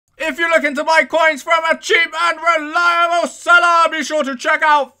if you're looking to buy coins from a cheap and reliable seller, be sure to check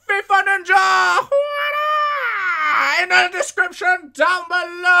out FIFA Ninja in the description down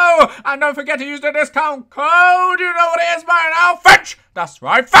below. And don't forget to use the discount code. You know what it is by now. Fetch! That's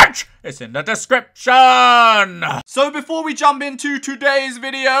right, fetch! It's in the description. So before we jump into today's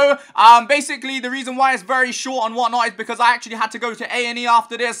video, basically the reason why it's very short and whatnot is because I actually had to go to A&E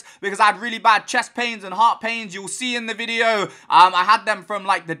after this because I had really bad chest pains and heart pains. You'll see in the video, I had them from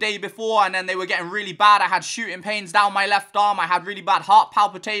like the day before and then they were getting really bad. I had shooting pains down my left arm. I had really bad heart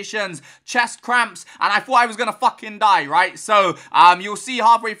palpitations, chest cramps, and I thought I was gonna fucking die, right? So, you'll see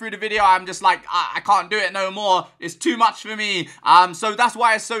halfway through the video, I'm just like, I can't do it no more. It's too much for me. So that's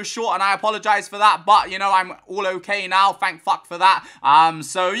why it's so short and I apologize for that, but you know, I'm all okay now, thank fuck for that.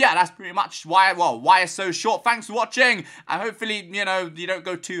 So yeah, that's pretty much why it's so short. Thanks for watching, and hopefully, you know, you don't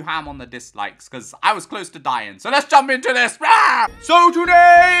go too ham on the dislikes, because I was close to dying. So let's jump into this. So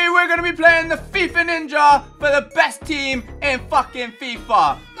today, we're gonna be playing the FIFA Ninja for the best team in fucking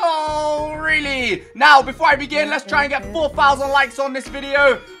FIFA. Oh, really? Now, before I begin, let's try and get 4,000 likes on this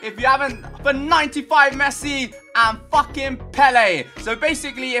video. If you haven't, for 95 Messi and fucking Pele. So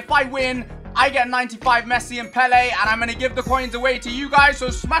basically, if I win, I get 95 Messi and Pele, and I'm going to give the coins away to you guys.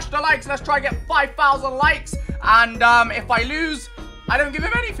 So smash the likes. Let's try and get 5,000 likes. And if I lose, I don't give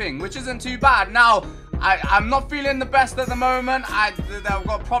him anything, which isn't too bad. Now, I'm not feeling the best at the moment. I've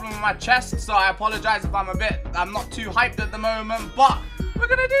got a problem with my chest, so I apologize if I'm not too hyped at the moment, but we're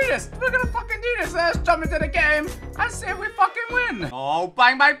gonna do this. We're gonna fucking do this. Let's jump into the game and see if we fucking win. Oh,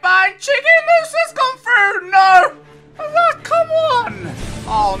 bang, bang, bang. Cheeky Moose has gone through. No. Oh, come on.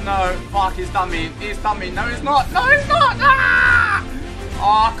 Oh, no. Fuck, he's done me. He's done me. No, he's not. No, he's not. Ah!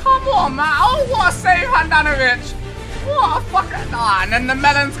 Oh, come on, man. Oh, what a save, Handanovic. What a fucking... Ah, and then the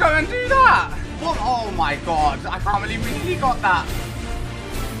melons go and do that. What? Oh, my God. I can't believe we nearly got that.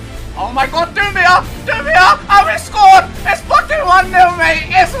 Oh my God, do me up! Do me up! Oh, we scored! It's fucking 1-0, mate!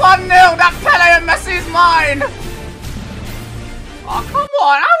 It's 1-0! That Pele and Messi's mine! Oh, come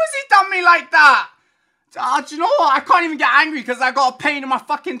on! How has he done me like that? Do you know what? I can't even get angry because I got a pain in my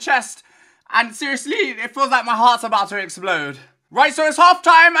fucking chest. And seriously, it feels like my heart's about to explode. Right, so it's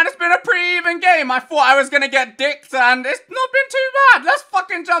halftime and it's been a pretty even game. I thought I was going to get dicked and it's not been too bad. Let's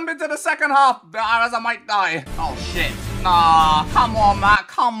fucking jump into the second half as I might die. Oh, shit. Nah, come on, Matt.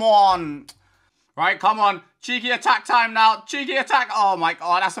 Come on. Right, come on. Cheeky attack time now. Cheeky attack. Oh, my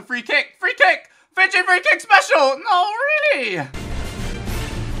God. That's a free kick. Free kick. Fidget free kick special. No, really.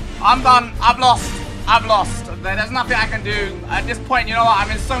 I'm done. I've lost. I've lost. There's nothing I can do. At this point, you know what? I'm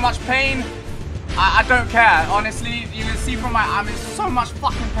in so much pain. I don't care. Honestly, you can see from I'm in so much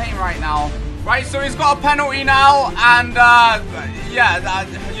fucking pain right now. Right, so he's got a penalty now, and yeah,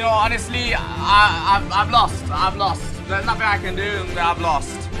 you know, honestly, I've lost. I've lost. There's nothing I can do. I've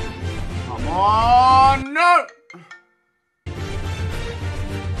lost. Come on, no.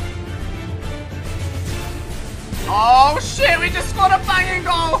 Oh shit! We just scored a banging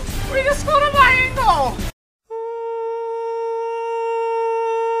goal. We just scored a banging goal.